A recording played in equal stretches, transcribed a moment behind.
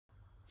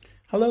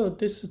Hello,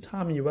 this is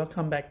Tommy.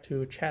 Welcome back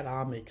to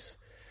ChatOmics.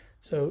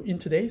 So in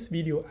today's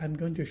video, I'm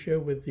going to share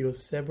with you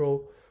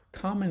several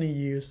commonly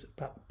used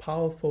but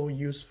powerful,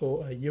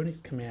 useful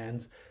UNIX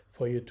commands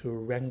for you to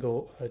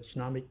wrangle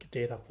genomic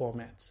data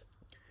formats.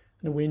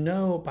 And we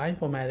know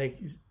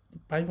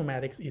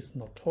bioinformatics is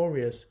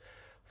notorious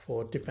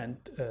for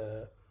different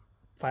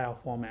file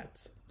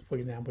formats. For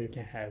example, you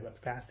can have a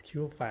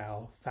FASTQ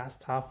file,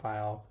 FASTA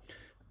file,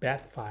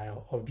 BAT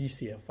file, or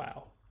VCF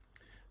file.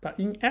 But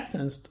in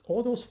essence,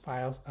 all those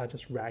files are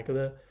just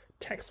regular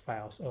text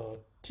files or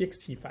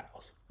TXT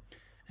files.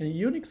 And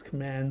Unix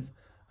commands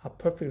are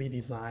perfectly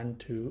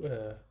designed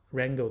to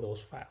wrangle those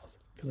files,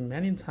 because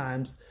many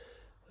times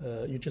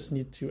you just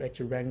need to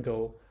actually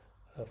wrangle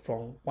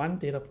from one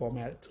data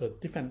format to a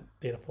different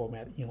data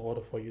format in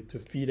order for you to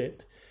feed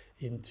it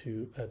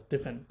into a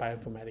different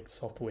bioinformatics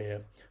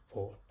software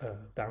for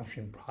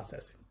downstream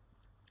processing.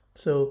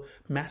 So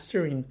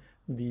mastering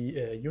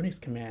the Unix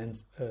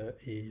commands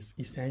is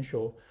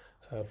essential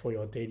for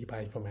your daily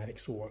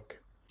bioinformatics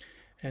work.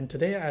 And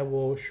today I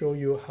will show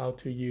you how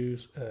to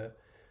use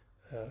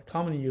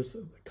commonly used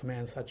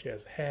commands such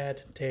as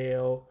head,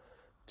 tail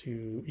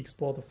to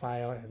explore the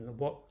file, and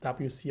what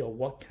WC or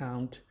what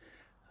count,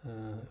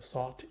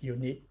 sort,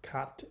 unique,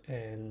 cut,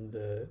 and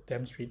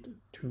demonstrate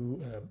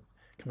two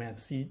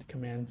commands, seed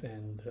commands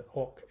and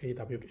awk,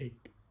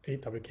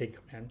 AWK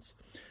commands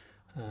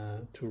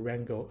to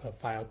wrangle a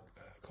file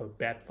called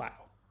BAT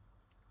file.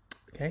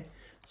 Okay,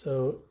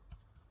 so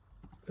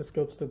let's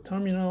go to the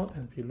terminal,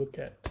 and if you look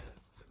at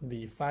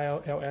the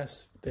file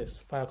ls, this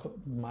file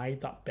called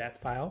my.bat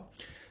file.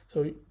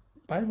 So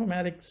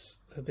bioinformatics,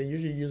 they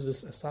usually use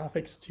this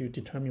suffix to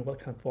determine what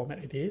kind of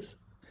format it is.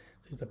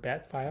 This is the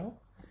BAT file,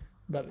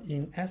 but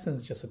in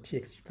essence just a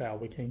txt file.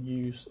 We can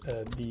use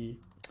the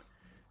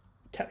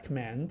cat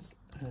commands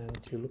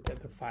to look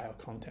at the file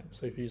content.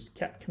 So if you use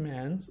cat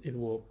commands, it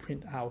will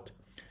print out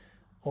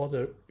all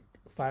the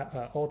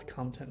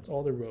contents,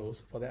 all the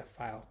rows for that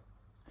file.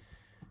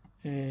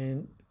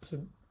 And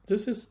so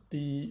this is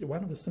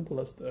one of the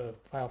simplest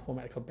file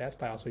format called BAT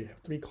file. So you have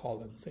three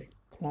columns: a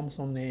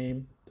chromosome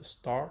name, the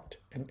start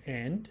and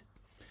end.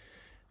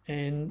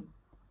 And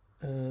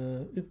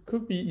it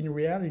could be, in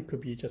reality, it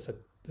could be just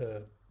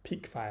a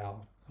peak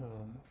file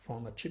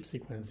from a chip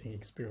sequencing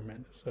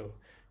experiment. So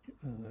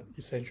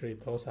essentially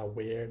those are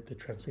where the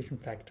transcription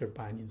factor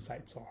binding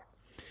sites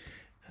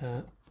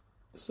are.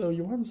 So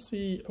you want to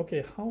see,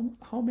 okay,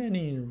 how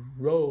many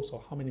rows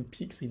or how many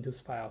peaks in this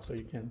file, so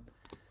you can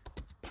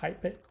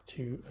pipe it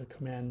to a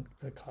command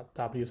called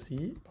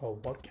WC or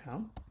what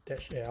count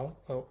 -L,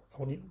 or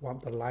only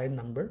want the line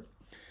number.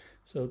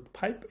 So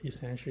pipe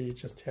essentially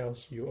just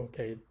tells you,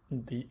 okay,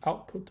 the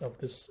output of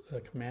this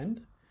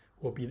command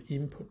will be the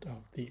input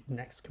of the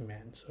next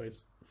command. So you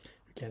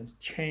can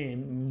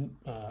chain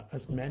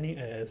as many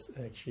as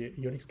actually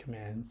Unix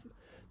commands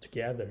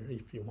together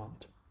if you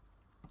want.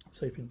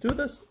 So if you do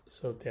this,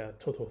 so there are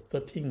total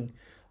 13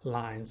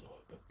 lines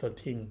or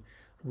 13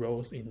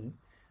 rows in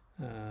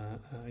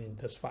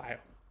this file.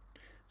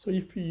 So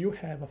if you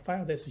have a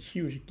file that's a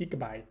huge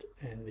gigabyte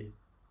and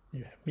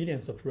you have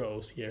millions of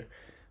rows here,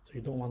 so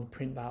you don't want to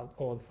print out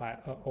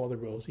all the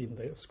rows in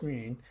the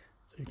screen,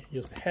 so you can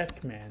use the head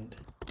command.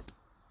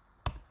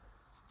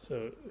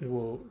 So it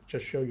will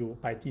just show you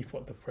by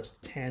default the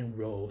first 10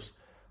 rows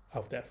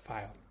of that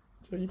file.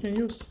 So you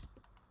can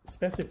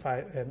specify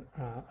an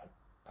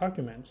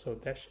argument, so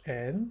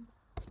 -n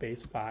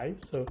space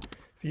 5. So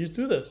if you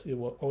do this, it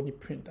will only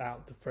print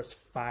out the first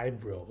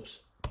 5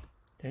 rows.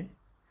 Okay,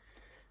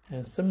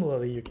 and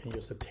similarly you can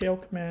use the tail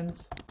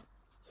commands.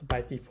 So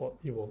by default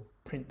it will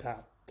print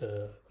out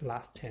the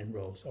last 10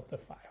 rows of the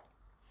file.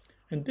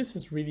 And this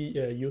is really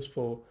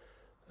useful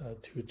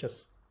to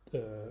just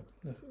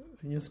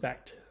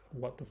inspect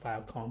what the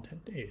file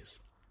content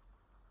is.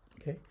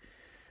 Okay,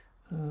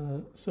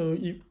 so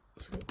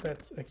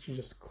let's actually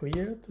just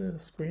clear the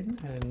screen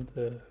and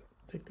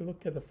take a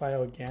look at the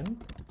file again.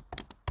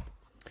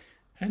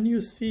 And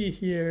you see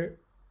here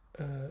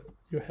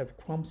you have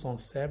chromosome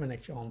 7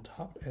 actually on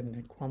top, and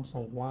then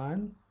chromosome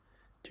 1,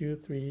 2,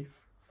 3,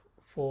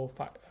 4,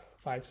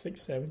 5,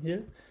 6, 7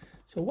 here.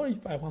 So what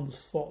if I want to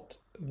sort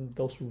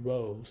those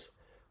rows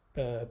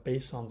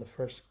based on the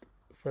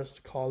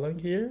first column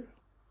here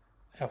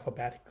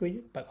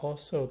alphabetically, but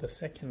also the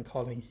second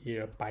column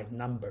here by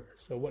number?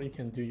 So what you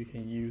can do, you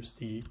can use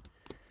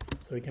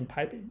so you can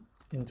pipe it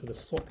into the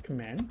sort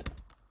command,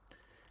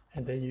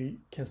 and then you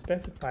can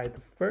specify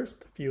the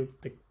first field,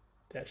 the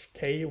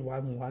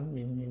 -K11,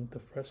 meaning the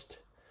first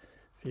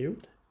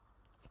field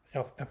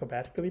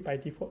alphabetically by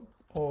default,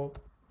 or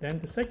then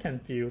the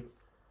second field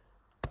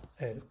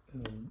and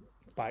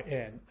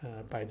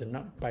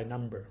by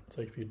number.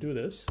 So if you do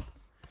this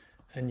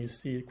and you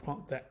see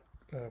that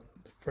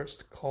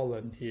first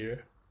column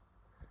here,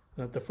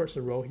 the first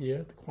row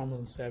here, the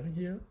chromosome 7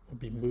 here, will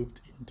be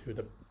moved into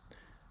the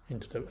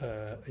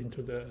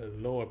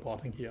lower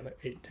bottom here, like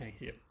 8, 10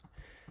 here.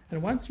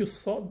 And once you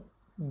sort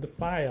the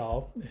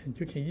file,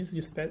 you can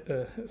easily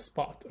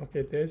spot,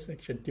 okay, there's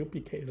actually a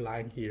duplicate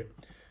line here.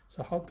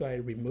 So how do I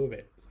remove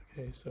it?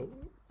 Okay, so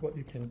what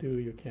you can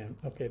do,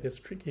 okay, this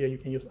trick here, you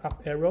can use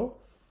up arrow.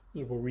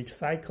 It will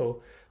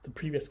recycle the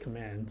previous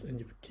commands, and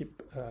if you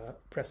keep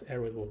press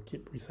arrow, it will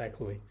keep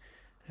recycling,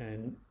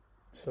 and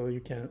so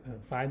you can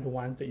find the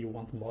ones that you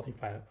want to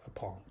modify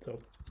upon.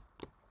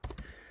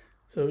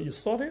 So you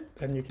sort it,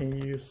 and you can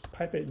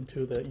pipe it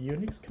into the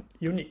UNIX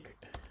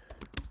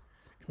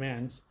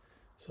commands,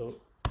 so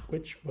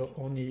which will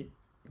only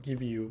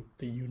give you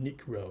the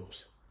unique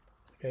rows.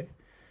 Okay,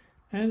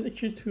 and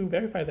actually to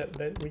verify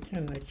that we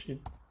can actually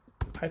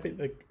pipe it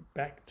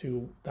back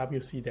to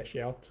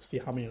wc-l to see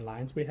how many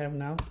lines we have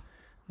now.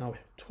 Now we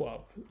have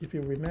 12. If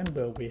you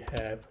remember, we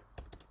have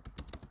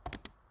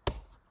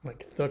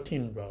like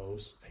 13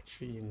 rows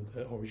actually in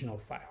the original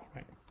file,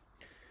 right?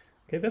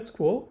 Okay, that's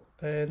cool.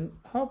 And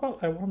how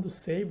about I want to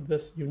save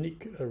this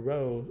unique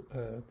row,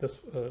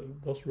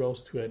 those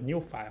rows to a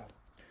new file?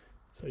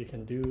 So you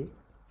can do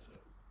so,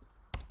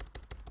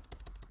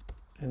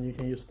 and you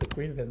can use the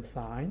greater than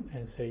sign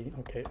and say,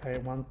 okay, I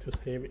want to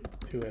save it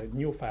to a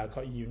new file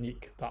called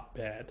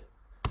unique.bed.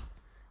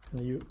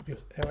 And you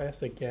use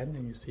ls again,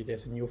 and you see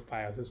there's a new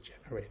file that's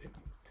generated.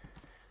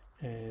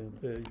 And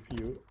if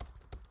you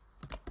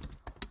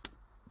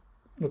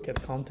look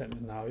at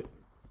content now,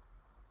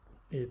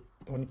 it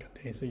only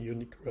contains the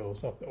unique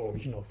rows of the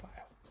original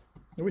file,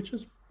 which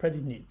is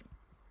pretty neat.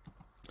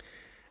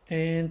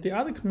 And the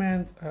other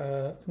commands,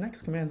 the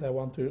next commands I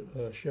want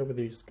to share with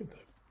you is the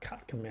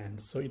cut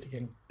commands, so you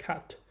can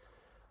cut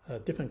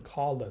different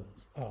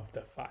columns of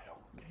the file.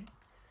 Okay,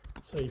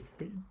 so if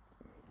we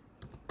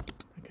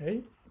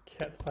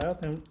cat file,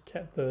 then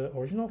cat the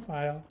original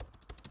file,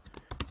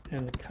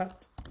 and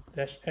cut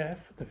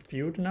 -f the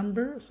field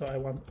number. So I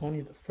want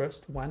only the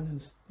first one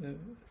and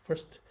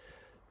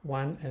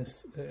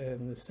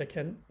the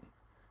second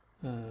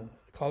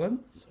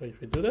column. So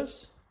if you do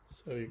this,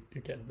 so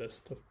you get this,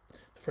 the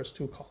first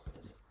two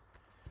columns.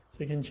 So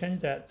you can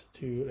change that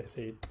to, let's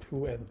say,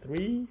 2 and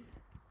 3.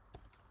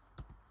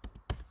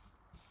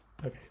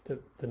 Okay,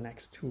 the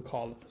next two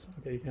columns.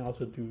 Okay, you can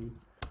also do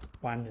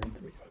 1 and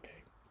 3.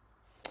 Okay.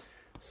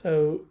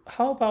 So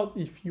how about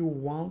if you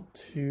want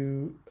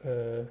to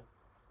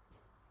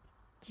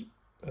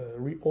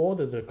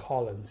reorder the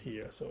columns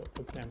here? So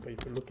for example,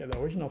 if you look at the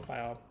original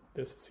file,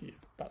 this is here,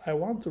 but I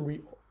want to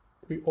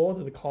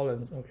reorder the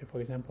columns. Okay, for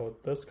example,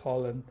 this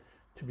column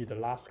to be the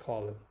last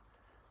column.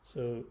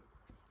 So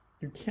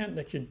you can't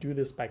actually do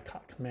this by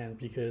cut command,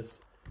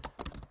 because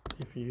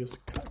if you use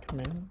cut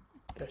command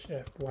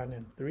 -f1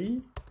 and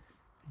 3,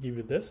 give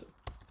you this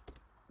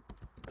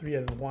 3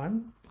 and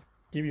 1,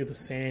 give you the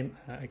same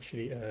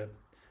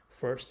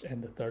first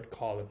and the third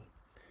column.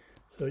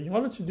 So in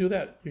order to do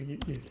that,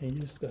 you can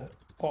use the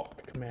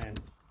awk command,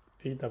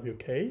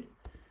 awk.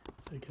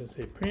 So you can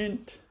say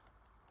print,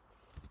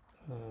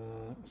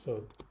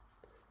 so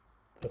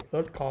the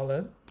third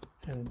column,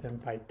 and then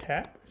by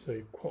tab, so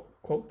you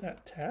quote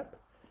that tab,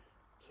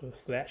 so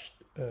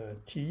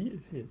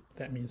 /t,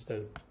 that means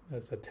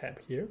there's a tab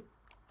here,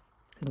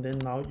 and then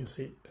now you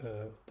see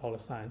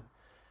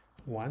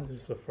 $1, this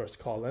is the first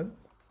column,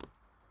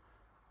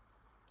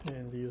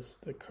 and use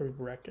the curly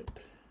bracket.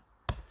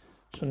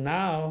 So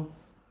now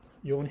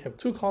you only have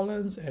two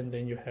columns, and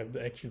then you have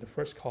actually the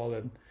first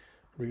column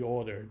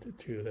reordered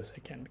to the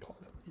second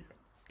column here.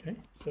 Okay,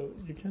 so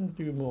you can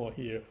do more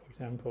here. For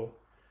example,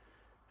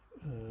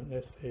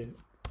 let's say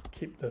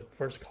keep the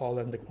first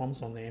column, the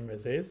chromosome name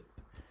as is,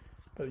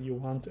 but you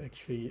want to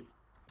actually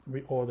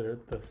reorder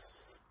the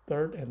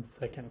third and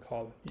second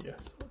column here.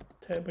 So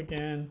tab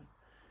again,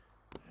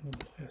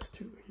 and S2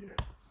 here.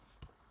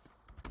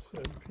 So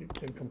if you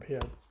can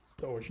compare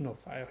the original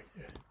file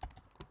here.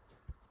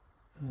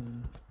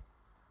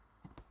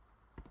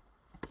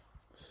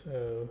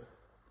 So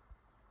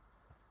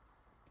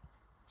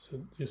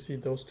you see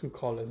those two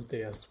columns,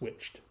 they are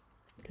switched.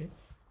 Okay.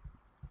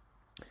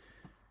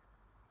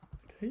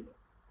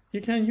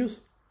 You can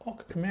use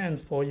awk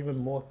commands for even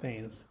more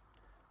things.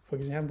 For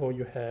example,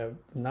 you have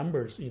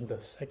numbers in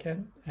the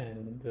second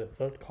and the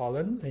third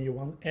column, and you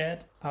want to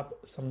add up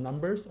some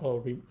numbers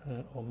or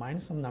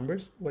minus some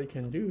numbers. What you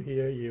can do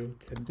here, you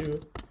can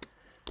do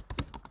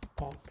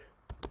awk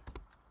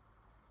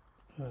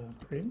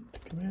print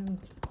command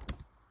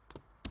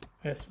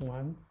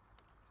S1,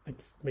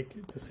 make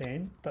it the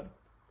same, but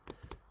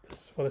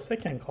this, for the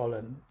second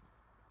column,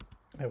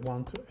 I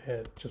want to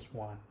add just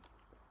 1,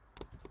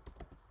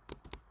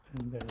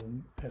 and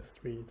then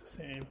S3 the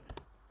same.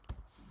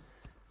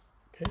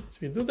 Okay, so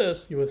if you do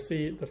this, you will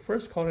see the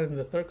first column and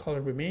the third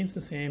column remains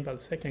the same, but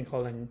the second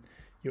column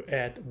you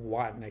add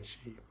 1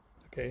 actually.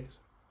 Okay, so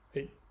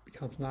 8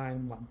 becomes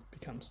 9, 1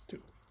 becomes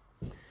 2.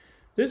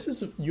 This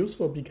is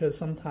useful because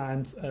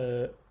sometimes,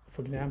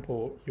 for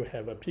example, you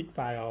have a peak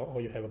file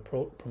or you have a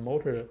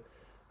promoter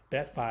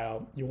bed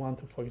file. You want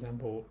to, for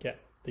example, get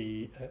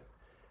the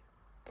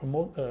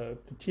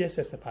the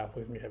TSS file. For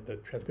example, you have the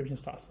transcription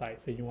start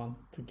site, so you want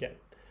to get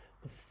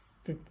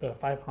the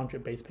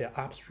 500 base pair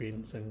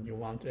upstreams, and you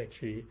want to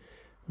actually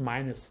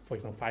minus, for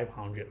example,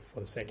 500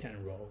 for the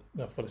second row,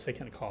 for the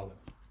second column.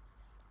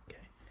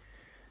 Okay,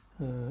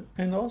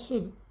 and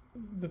also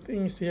the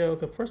thing is here,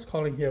 the first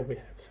column here, we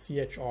have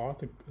CHR,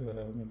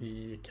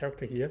 the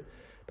character here.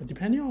 But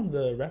depending on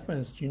the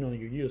reference you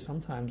use,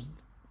 sometimes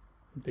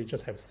they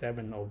just have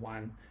 7 or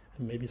 1.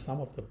 And maybe some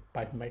of the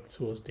bioinformatics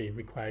tools, they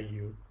require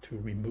you to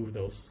remove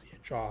those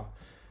CHR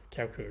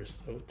characters.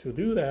 So to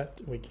do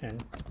that, we can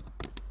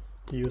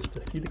use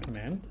the cd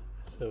command.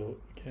 So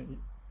we can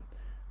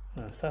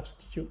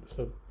substitute.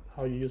 So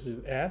how you use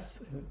it,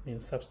 S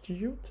means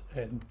substitute,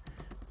 and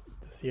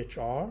the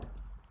CHR,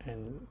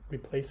 and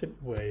replace it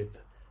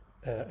with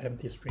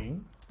empty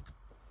string.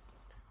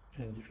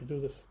 And if you do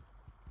this,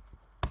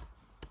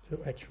 it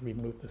will actually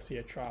remove the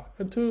CHR.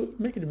 And to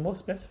make it more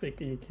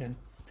specific, you can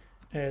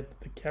add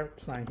the character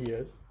sign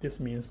here. This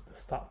means the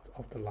start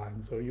of the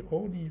line. So you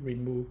only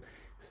remove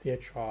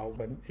CHR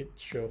when it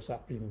shows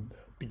up in the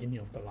beginning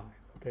of the line.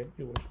 Okay,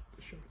 it will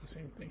show the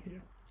same thing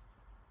here.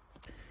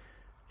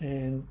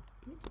 And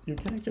you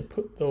can actually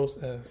put those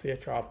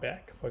CHR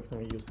back. For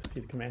example, use the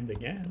cd command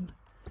again. And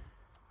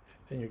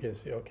then you can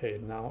say, okay,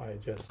 now I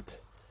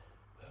just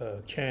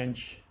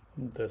change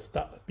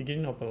the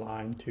beginning of the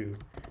line to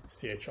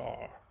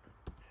CHR.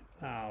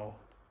 Now,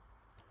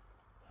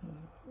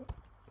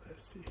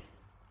 let's see.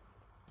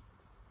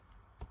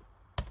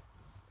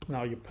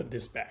 Now you put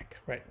this back,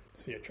 right?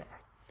 CHR.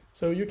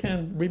 So you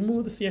can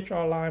remove the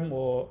CHR line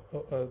or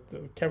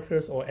the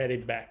characters, or add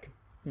it back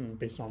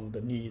based on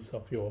the needs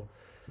of your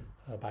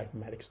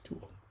bioinformatics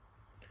tool.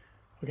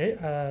 Okay,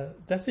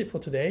 that's it for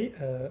today.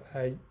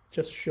 I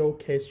just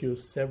showcased you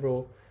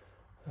several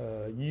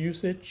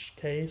usage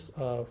case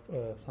of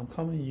some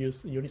commonly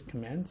used Unix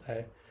commands.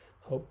 I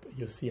hope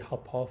you see how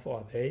powerful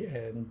are they,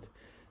 and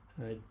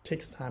it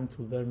takes time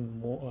to learn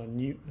more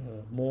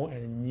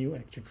new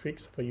extra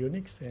tricks for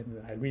Unix,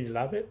 and I really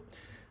love it.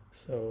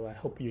 So I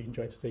hope you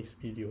enjoyed today's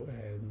video,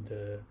 and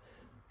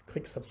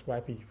click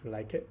subscribe if you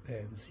like it,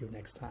 and see you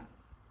next time.